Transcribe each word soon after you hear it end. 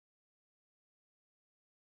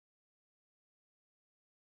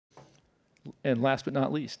And last but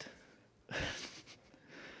not least,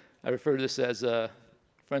 I refer to this as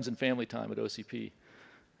friends and family time at OCP.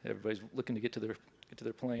 Everybody's looking to get to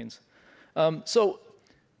their planes. So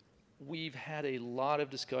we've had a lot of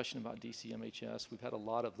discussion about DCMHS. We've had a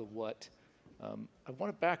lot of the what. I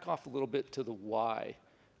want to back off a little bit to the why,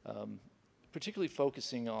 particularly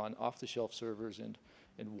focusing on off-the-shelf servers and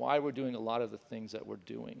why we're doing a lot of the things that we're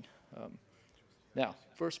doing. Now,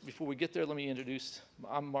 first, before we get there, let me introduce,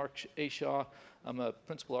 I'm Mark A. Shaw. I'm a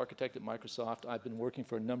principal architect at Microsoft. I've been working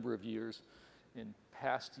for a number of years, in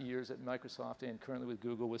past years at Microsoft and currently with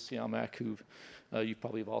Google with Siamak, who you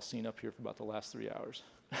probably have all seen up here for about the last 3 hours.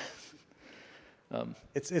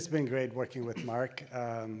 It's been great working with Mark.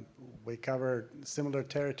 We cover similar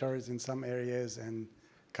territories in some areas and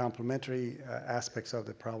complementary aspects of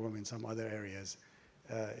the problem in some other areas.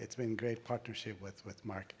 It's been great partnership with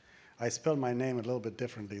Mark. I spelled my name a little bit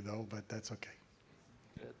differently, though, but that's okay.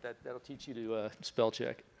 That'll teach you to spell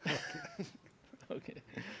check. Okay.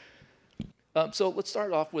 So let's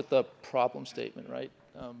start off with the problem statement, right?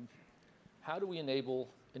 How do we enable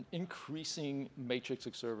an increasing matrix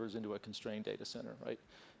of servers into a constrained data center, right?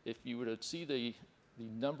 If you were to see the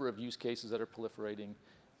number of use cases that are proliferating,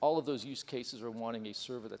 all of those use cases are wanting a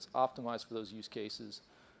server that's optimized for those use cases,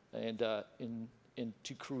 and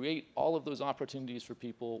to create all of those opportunities for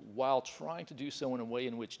people while trying to do so in a way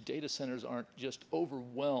in which data centers aren't just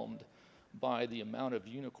overwhelmed by the amount of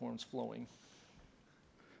unicorns flowing.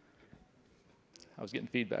 I was getting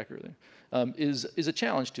feedback earlier, is a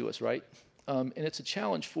challenge to us, right? And it's a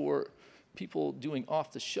challenge for people doing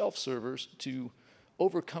off-the-shelf servers to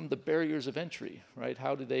overcome the barriers of entry, right?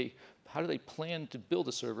 How do they plan to build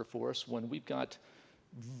a server for us when we've got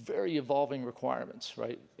very evolving requirements,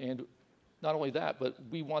 right? And not only that, but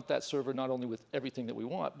we want that server not only with everything that we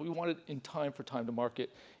want, but we want it in time for time to market,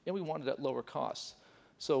 and we want it at lower costs.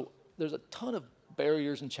 So there's a ton of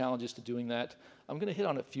barriers and challenges to doing that. I'm going to hit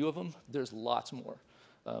on a few of them. There's lots more,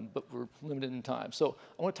 but we're limited in time. So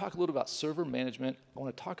I want to talk a little about server management. I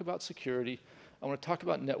want to talk about security. I want to talk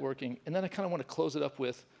about networking, and then I kind of want to close it up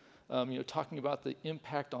with talking about the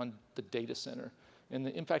impact on the data center. And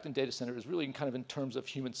the impact in data center is really kind of in terms of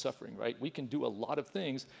human suffering, right? We can do a lot of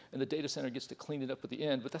things, and the data center gets to clean it up at the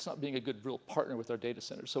end, but that's not being a good real partner with our data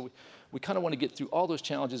center. So we kind of want to get through all those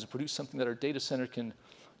challenges and produce something that our data center can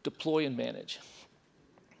deploy and manage.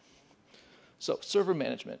 So server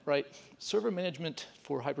management, right? Server management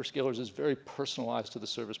for hyperscalers is very personalized to the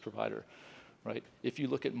service provider, right? If you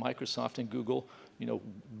look at Microsoft and Google,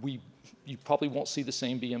 you probably won't see the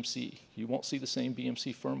same BMC. You won't see the same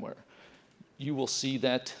BMC firmware. You will see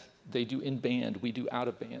that they do in-band, we do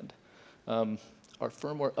out-of-band. Our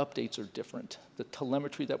firmware updates are different. The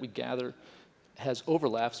telemetry that we gather has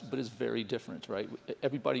overlaps, but is very different, right?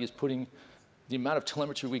 Everybody is putting, the amount of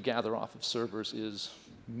telemetry we gather off of servers is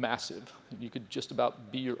massive. You could just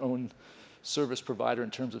about be your own service provider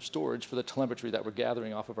in terms of storage for the telemetry that we're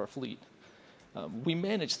gathering off of our fleet. We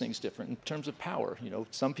manage things different in terms of power.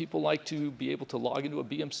 Some people like to be able to log into a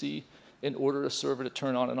BMC and order a server to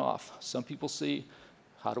turn on and off. Some people see,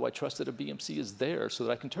 how do I trust that a BMC is there so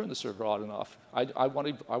that I can turn the server on and off? I want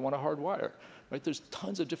a hardwire, right? There's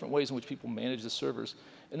tons of different ways in which people manage the servers.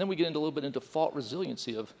 And then we get into a little bit into fault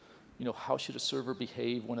resiliency of, how should a server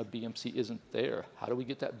behave when a BMC isn't there? How do we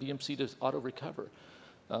get that BMC to auto-recover?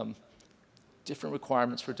 Different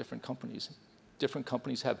requirements for different companies. Different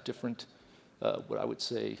companies have different, what I would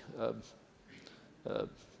say,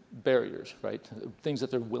 barriers, right? Things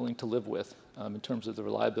that they're willing to live with in terms of the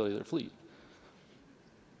reliability of their fleet.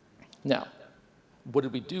 Now, what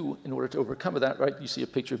did we do in order to overcome that, right? You see a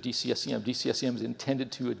picture of DCSCM. DCSCM is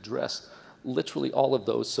intended to address literally all of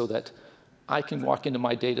those so that I can walk into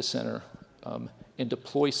my data center and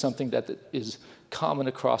deploy something that is common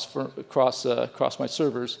across my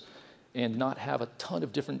servers and not have a ton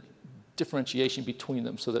of different differentiation between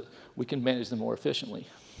them so that we can manage them more efficiently.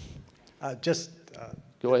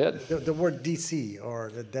 Go ahead. The word DC,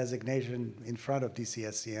 or the designation in front of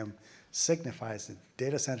DCSCM, signifies the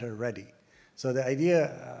data center ready. So the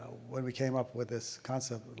idea when we came up with this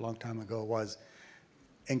concept a long time ago was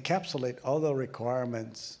encapsulate all the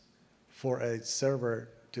requirements for a server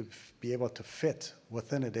to be able to fit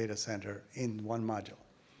within a data center in one module.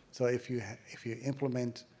 So if you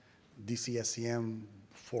implement DCSCM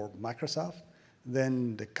for Microsoft,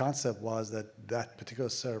 then the concept was that that particular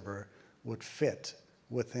server would fit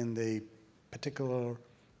within the particular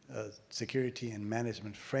security and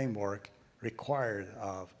management framework required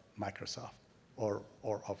of Microsoft or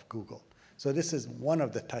of Google. So this is one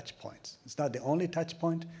of the touch points. It's not the only touch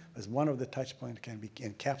point, but one of the touch points can be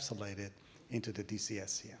encapsulated into the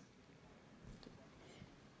DCSCM.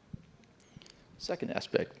 Second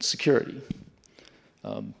aspect, security.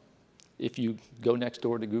 If you go next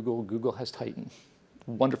door to Google, Google has Titan,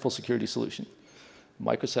 wonderful security solution.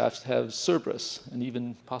 Microsoft has Cerberus, and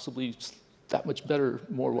even possibly that much better,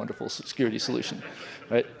 more wonderful security solution,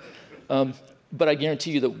 right? But I guarantee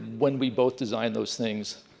you that when we both design those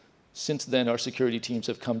things, since then our security teams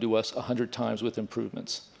have come to us 100 times with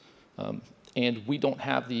improvements. And we don't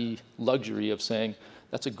have the luxury of saying,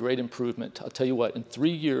 that's a great improvement. I'll tell you what, in 3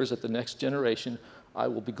 years at the next generation, I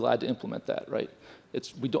will be glad to implement that, right?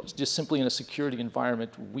 We don't, just simply in a security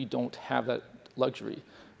environment, we don't have that luxury.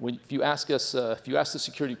 If you ask us, if you ask the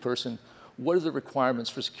security person, what are the requirements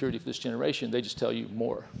for security for this generation, they just tell you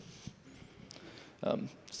more.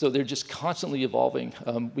 So they're just constantly evolving.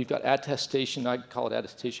 We've got attestation, I call it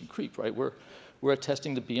attestation creep, right? We're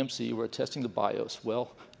attesting the BMC, we're attesting the BIOS.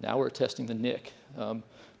 Well, now we're attesting the NIC.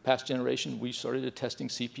 Past generation, we started attesting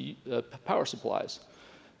power supplies.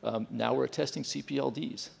 Now we're attesting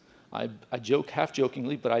CPLDs. I joke half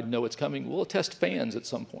jokingly, but I know it's coming. We'll attest fans at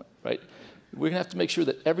some point, right? We're gonna have to make sure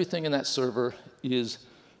that everything in that server is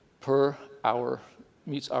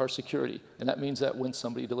meets our security. And that means that when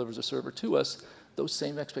somebody delivers a server to us, those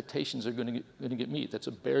same expectations are gonna get met. That's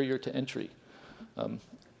a barrier to entry.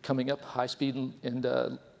 Coming up, high speed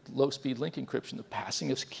and low speed link encryption, the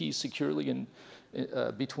passing of keys securely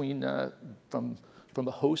between from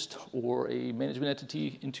a host or a management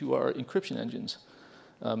entity into our encryption engines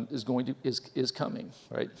is coming,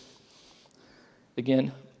 right?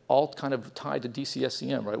 Again, all kind of tied to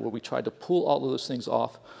DCSCM, right, where we tried to pull all of those things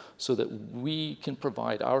off so that we can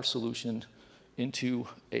provide our solution into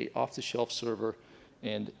a off-the-shelf server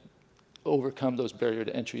and overcome those barrier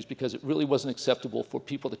to entries, because it really wasn't acceptable for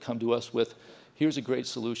people to come to us with, here's a great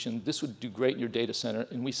solution, this would do great in your data center,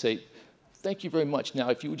 and we say, thank you very much. Now,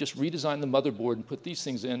 if you would just redesign the motherboard and put these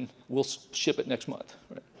things in, we'll ship it next month,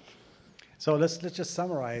 right? So let's just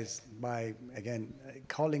summarize by, again,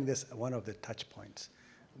 calling this one of the touch points.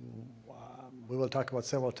 We will talk about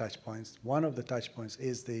several touch points. One of the touch points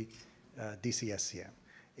is the DCSCM.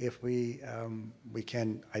 If we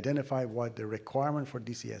can identify what the requirement for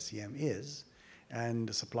DCSCM is, and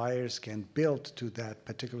the suppliers can build to that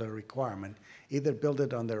particular requirement, either build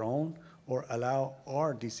it on their own or allow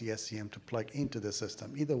our DCSCM to plug into the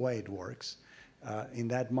system. Either way it works. In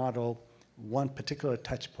that model, one particular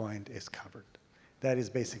touch point is covered. That is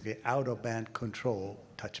basically out-of-band control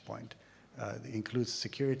touch point. It includes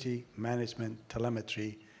security, management,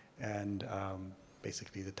 telemetry, and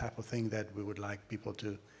basically the type of thing that we would like people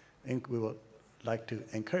to, we would like to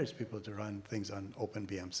encourage people to run things on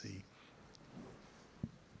OpenBMC.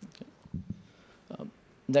 Okay.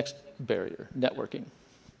 Next barrier, networking.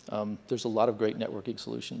 There's a lot of great networking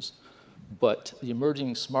solutions, but the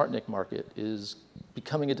emerging SmartNIC market is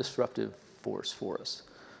becoming a disruptive force for us.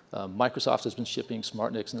 Microsoft has been shipping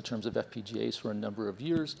SmartNICs in the terms of FPGAs for a number of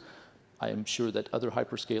years. I am sure that other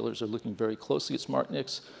hyperscalers are looking very closely at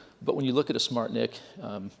SmartNICs, but when you look at a SmartNIC,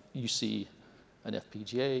 you see an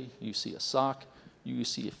FPGA, you see a SoC, you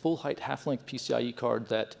see a full height half-length PCIe card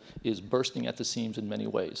that is bursting at the seams in many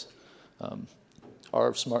ways.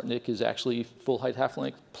 Our SmartNIC is actually full height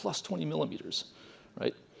half-length plus 20 millimeters,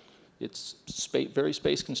 right? It's very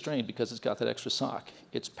space constrained because it's got that extra SoC.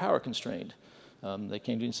 It's power constrained. They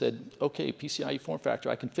came to me and said, okay, PCIe form factor,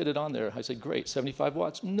 I can fit it on there. I said, great, 75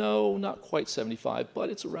 watts? No, not quite 75, but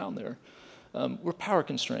it's around there. We're power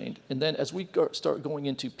constrained. And then as we start going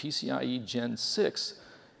into PCIe Gen 6,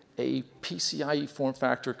 a PCIe form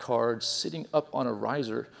factor card sitting up on a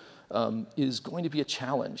riser is going to be a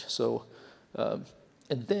challenge. So,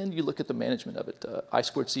 and then you look at the management of it.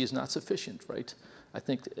 I2C is not sufficient, right? I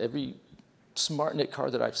think every SmartNIC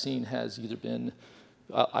card that I've seen has either been,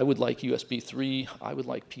 I would like USB 3, I would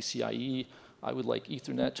like PCIe, I would like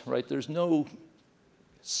Ethernet, right? There's no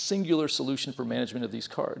singular solution for management of these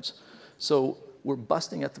cards. So we're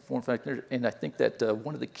busting at the form factor, and I think that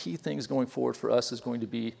one of the key things going forward for us is going to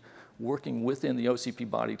be working within the OCP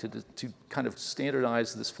body to kind of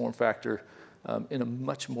standardize this form factor in a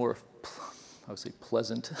much more, I would say,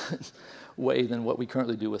 pleasant way than what we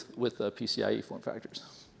currently do with PCIe form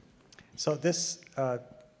factors. So this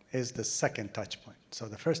is the second touch point. So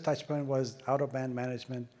the first touch point was out-of-band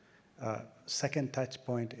management. Second touch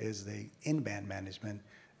point is the in-band management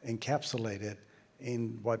encapsulated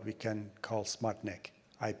in what we can call SmartNIC,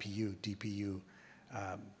 IPU, DPU.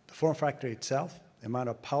 The form factor itself, the amount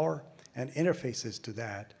of power and interfaces to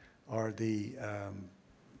that are the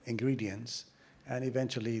ingredients, and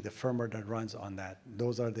eventually the firmware that runs on that.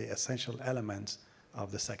 Those are the essential elements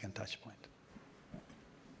of the second touch point.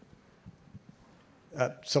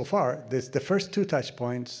 So far, the first two touch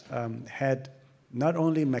points had not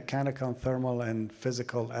only mechanical, thermal, and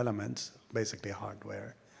physical elements, basically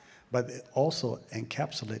hardware, but it also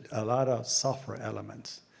encapsulate a lot of software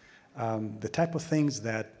elements. The type of things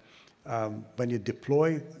that when you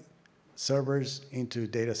deploy servers into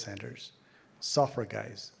data centers, software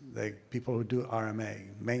guys, the people who do RMA,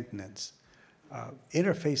 maintenance,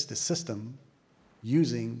 interface the system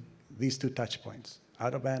using these two touch points,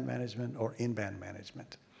 out-of-band management or in-band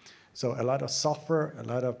management. So a lot of software, a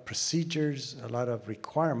lot of procedures, a lot of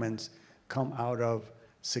requirements come out of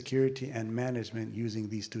security and management using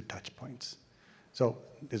these two touch points. So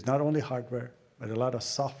there's not only hardware, but a lot of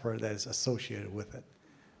software that is associated with it.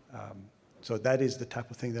 So that is the type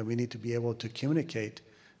of thing that we need to be able to communicate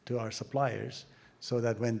to our suppliers so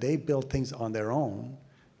that when they build things on their own,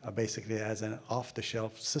 basically as an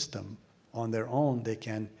off-the-shelf system on their own, they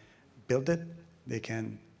can build it, they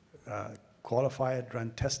can qualify it,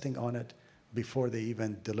 run testing on it before they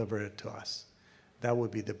even deliver it to us. That would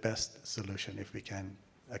be the best solution if we can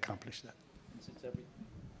accomplish that.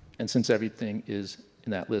 And since everything is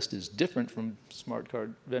in that list is different from smart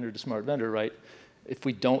card vendor to smart vendor, right? If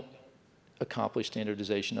we don't accomplish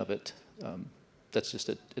standardization of it, that's just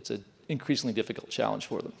it's an increasingly difficult challenge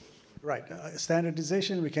for them. Right.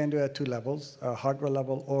 Standardization we can do at two levels, hardware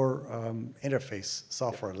level or interface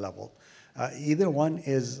software level. Either one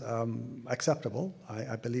is acceptable.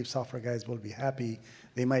 I believe software guys will be happy.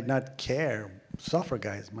 They might not care, software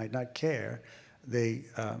guys might not care the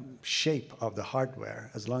shape of the hardware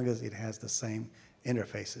as long as it has the same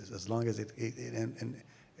interfaces, as long as it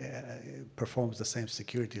performs the same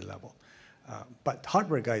security level. But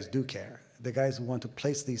hardware guys do care. The guys who want to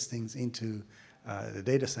place these things into the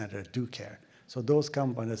data center do care. So those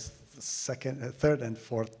come on the third and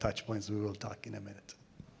fourth touch points we will talk in a minute.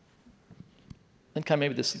 And kind of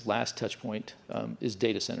maybe this last touch point is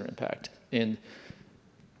data center impact. And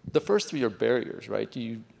the first three are barriers, right?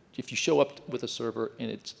 If you show up with a server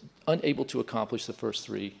and it's unable to accomplish the first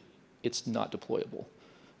three, it's not deployable.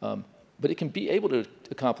 But it can be able to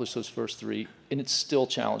accomplish those first three, and it's still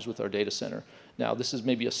challenged with our data center. Now, this is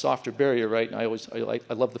maybe a softer barrier, right? And I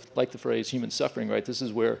like the phrase human suffering, right? This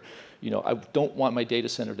is where, I don't want my data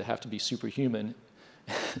center to have to be superhuman,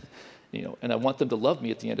 and I want them to love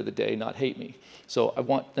me at the end of the day, not hate me. So I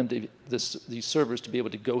want them to, these servers to be able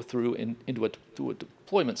to go through into a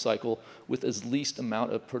deployment cycle with as least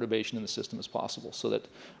amount of perturbation in the system as possible, so that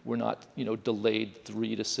we're not, delayed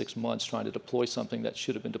 3 to 6 months trying to deploy something that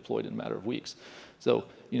should have been deployed in a matter of weeks. So,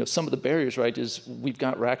 some of the barriers, right, is we've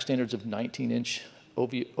got rack standards of 19-inch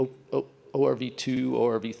ORV2,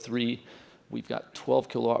 ORV3. We've got 12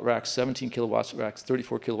 kilowatt racks, 17 kilowatt racks,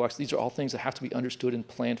 34 kilowatts. These are all things that have to be understood and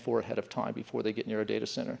planned for ahead of time before they get near a data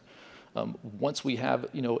center. Once we have,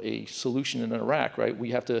 a solution in a rack, right,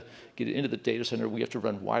 we have to get it into the data center. We have to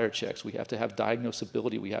run wire checks. We have to have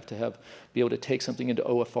diagnosability. We have to be able to take something into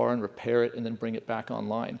OFR and repair it and then bring it back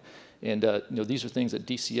online. And these are things that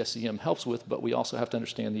DCSCM helps with, but we also have to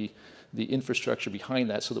understand the infrastructure behind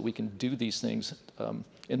that so that we can do these things.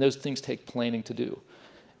 And those things take planning to do.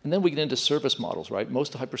 And then we get into service models, right?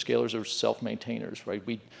 Most hyperscalers are self-maintainers, right?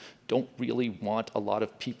 We don't really want a lot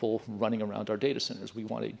of people running around our data centers. We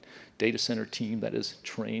want a data center team that is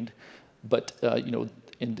trained, but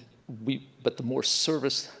but the more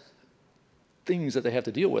service things that they have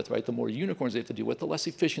to deal with, right? The more unicorns they have to deal with, the less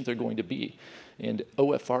efficient they're going to be. And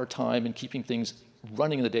OFR time and keeping things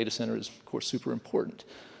running in the data center is, of course, super important.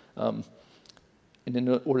 And in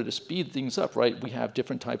order to speed things up, right, we have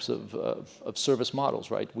different types of service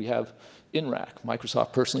models, right? We have in-rack.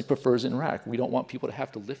 Microsoft personally prefers in-rack. We don't want people to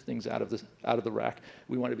have to lift things out of the rack.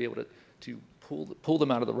 We want to be able to pull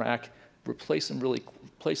them out of the rack, replace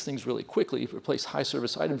things really quickly, replace high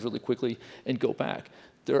service items really quickly, and go back.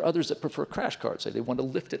 There are others that prefer crash carts. Say they want to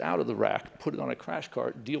lift it out of the rack, put it on a crash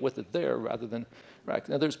cart, deal with it there rather than rack.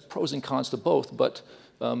 Now there's pros and cons to both, but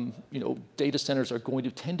data centers are going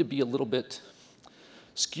to tend to be a little bit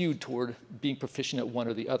skewed toward being proficient at one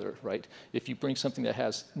or the other, right? If you bring something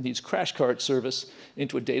that needs crash cart service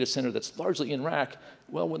into a data center that's largely in rack,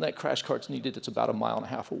 well, when that crash cart's needed, it's about 1.5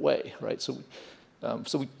 miles away, right? So,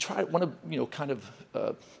 we want to, kind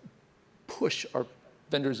of push our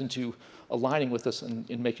vendors into aligning with us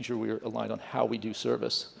and making sure we're aligned on how we do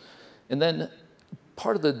service. And then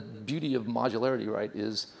part of the beauty of modularity, right,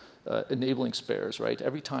 is enabling spares, right?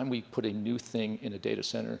 Every time we put a new thing in a data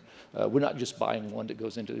center, we're not just buying one that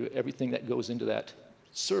goes into everything that goes into that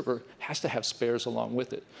server has to have spares along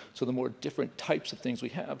with it. So the more different types of things we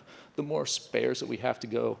have, the more spares that we have to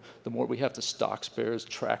go, the more we have to stock spares,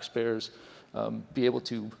 track spares, be able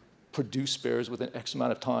to produce spares within X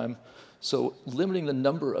amount of time. So limiting the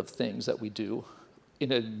number of things that we do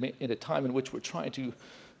in a time in which we're trying to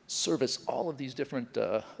service all of these different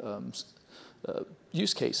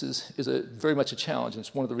use cases is very much a challenge, and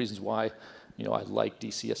it's one of the reasons why I like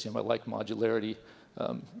DCSM, I like modularity,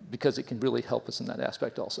 because it can really help us in that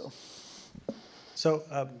aspect also. So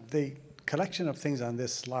the collection of things on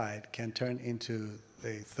this slide can turn into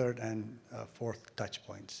the third and fourth touch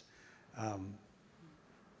points.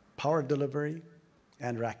 Power delivery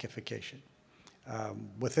and rackification.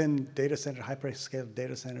 Within data center, hyperscale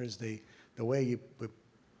data centers, the way you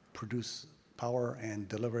produce power and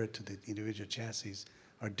deliver it to the individual chassis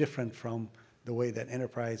are different from the way that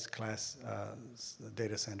enterprise class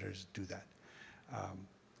data centers do that.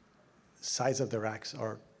 Size of the racks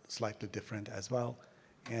are slightly different as well,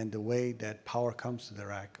 and the way that power comes to the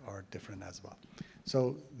rack are different as well.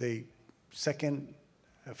 So the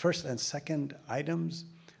first and second items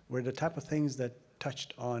were the type of things that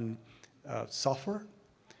touched on software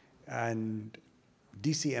and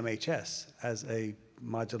DCMHS as a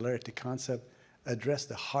modularity concept addressed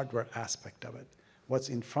the hardware aspect of it. What's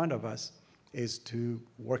in front of us is to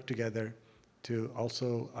work together to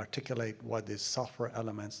also articulate what the software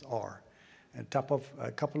elements are. And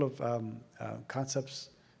a couple of concepts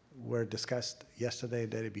were discussed yesterday,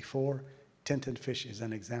 the day before. Tinted fish is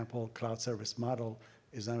an example. Cloud service model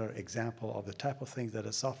is another example of the type of things that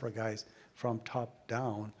the software guys from top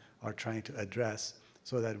down are trying to address,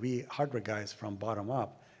 so that we hardware guys from bottom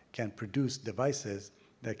up can produce devices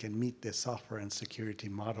that can meet the software and security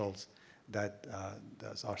models that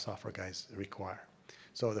our software guys require.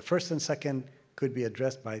 So the first and second could be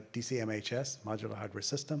addressed by DCMHS, modular hardware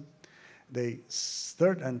system. The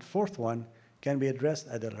third and fourth one can be addressed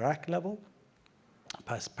at the rack level.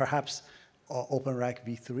 Perhaps OpenRack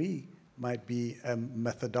v3 might be a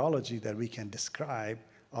methodology that we can describe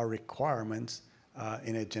our requirements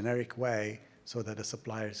in a generic way so that the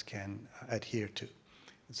suppliers can adhere to.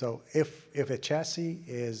 So if a chassis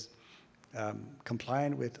is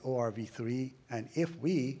compliant with ORv3, and if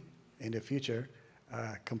we, in the future,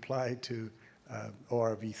 comply to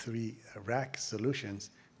ORv3 rack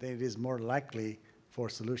solutions, then it is more likely for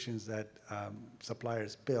solutions that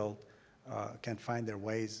suppliers build can find their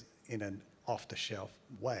ways in an off-the-shelf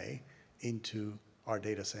way into our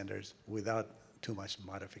data centers without too much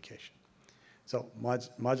modification. So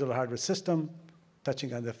modular hardware system,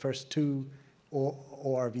 touching on the first two,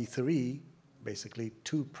 ORv3, basically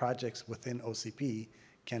two projects within OCP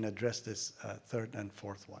can address this third and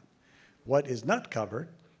fourth one. What is not covered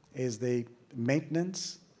is the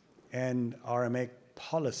maintenance and RMA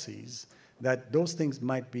policies, that those things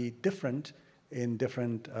might be different in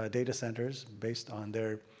different data centers based on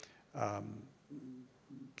their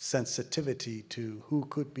sensitivity to who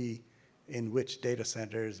could be in which data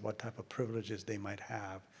centers, what type of privileges they might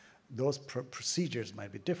have. Those procedures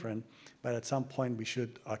might be different, but at some point we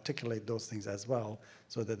should articulate those things as well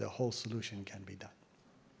so that the whole solution can be done.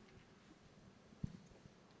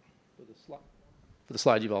 For the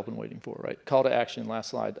slide you've all been waiting for, right? Call to action,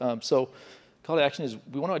 last slide. So call to action is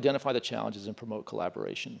we want to identify the challenges and promote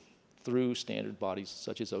collaboration through standard bodies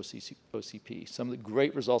such as OCP. Some of the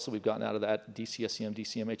great results that we've gotten out of that, DCSCM,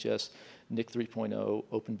 DCMHS, NIC 3.0,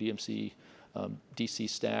 OpenBMC, DC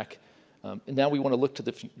Stack. And now we want to look to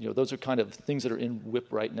the, those are kind of things that are in WIP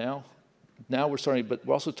right now. Now we're starting, but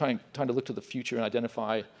we're also trying to look to the future and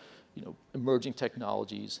identify, emerging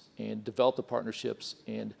technologies and develop the partnerships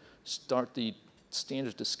and start the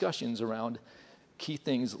standards discussions around key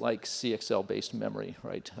things like CXL-based memory,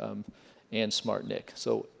 right, and smart NIC.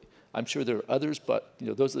 So I'm sure there are others, but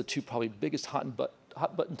those are the two probably biggest hot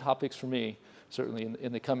button topics for me, certainly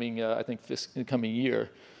in the coming, I think, in the coming year.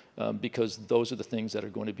 Because those are the things that are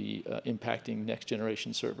going to be impacting next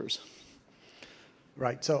generation servers.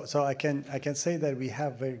 Right. So I can say that we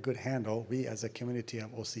have very good handle. We, as a community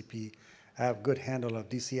of OCP, have good handle of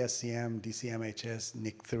DCSCM, DCMHS,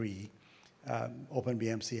 NIC 3,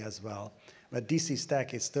 OpenBMC as well. But DC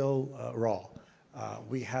Stack is still raw.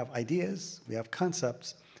 We have ideas, we have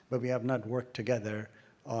concepts, but we have not worked together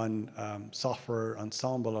on software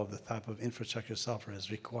ensemble of the type of infrastructure software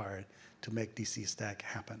is required to make DC Stack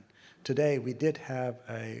happen. Today, we did have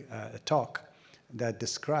a talk that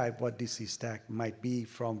described what DC Stack might be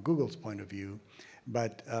from Google's point of view,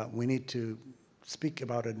 but we need to speak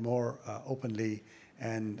about it more openly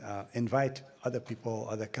and invite other people,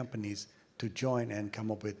 other companies to join and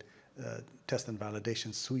come up with test and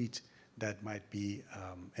validation suite that might be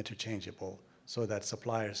interchangeable so that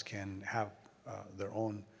suppliers can have their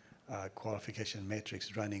own qualification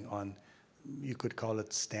matrix running on, you could call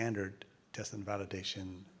it standard test and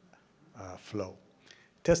validation flow.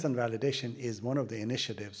 Test and validation is one of the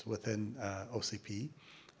initiatives within OCP.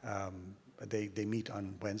 They meet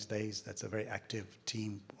on Wednesdays. That's a very active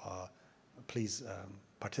team. Please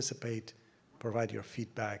participate, provide your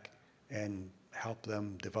feedback, and help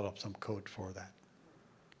them develop some code for that.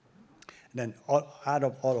 And then out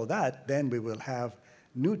of all of that, then we will have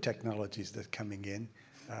new technologies that are coming in,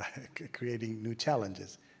 creating new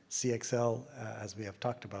challenges. CXL, as we have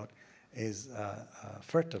talked about, is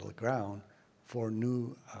fertile ground for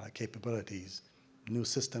new capabilities. New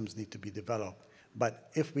systems need to be developed. But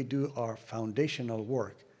if we do our foundational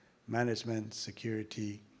work, management,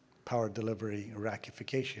 security, power delivery,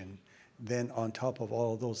 rackification, then on top of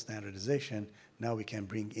all of those standardization, now we can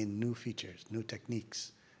bring in new features, new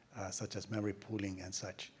techniques, such as memory pooling and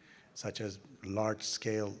such as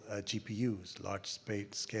large-scale GPUs,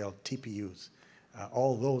 large-scale TPUs.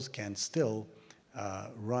 All those can still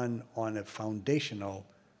run on a foundational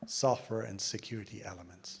software and security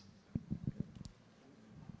elements.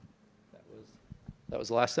 That was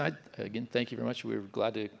the last slide. Again, thank you very much. We're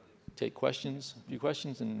glad to take questions, a few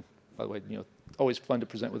questions, and by the way, always fun to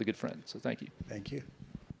present with a good friend. So thank you. Thank you.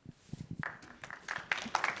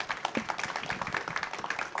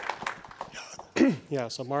 Yeah,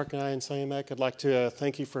 so Mark and I and Siamak, I'd like to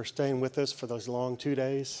thank you for staying with us for those long 2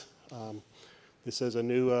 days. This is a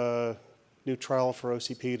new trial for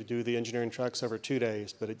OCP to do the engineering tracks over 2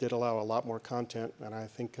 days, but it did allow a lot more content, and I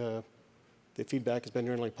think the feedback has been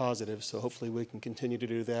generally positive, so hopefully we can continue to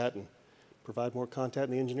do that and provide more content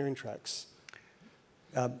in the engineering tracks.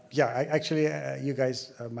 Actually, you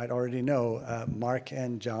guys might already know, Mark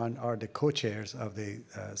and John are the co-chairs of the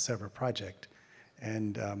server project.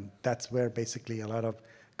 And that's where basically a lot of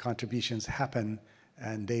contributions happen,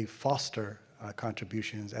 and they foster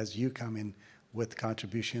contributions. As you come in with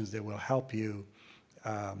contributions that will help you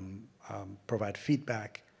provide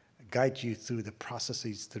feedback, guide you through the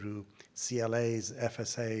processes, through CLAs,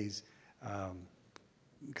 FSAs,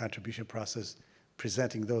 contribution process,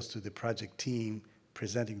 presenting those to the project team,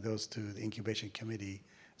 presenting those to the incubation committee.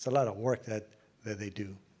 It's a lot of work that they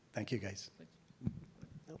do. Thank you, guys.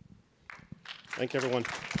 Thank you, everyone.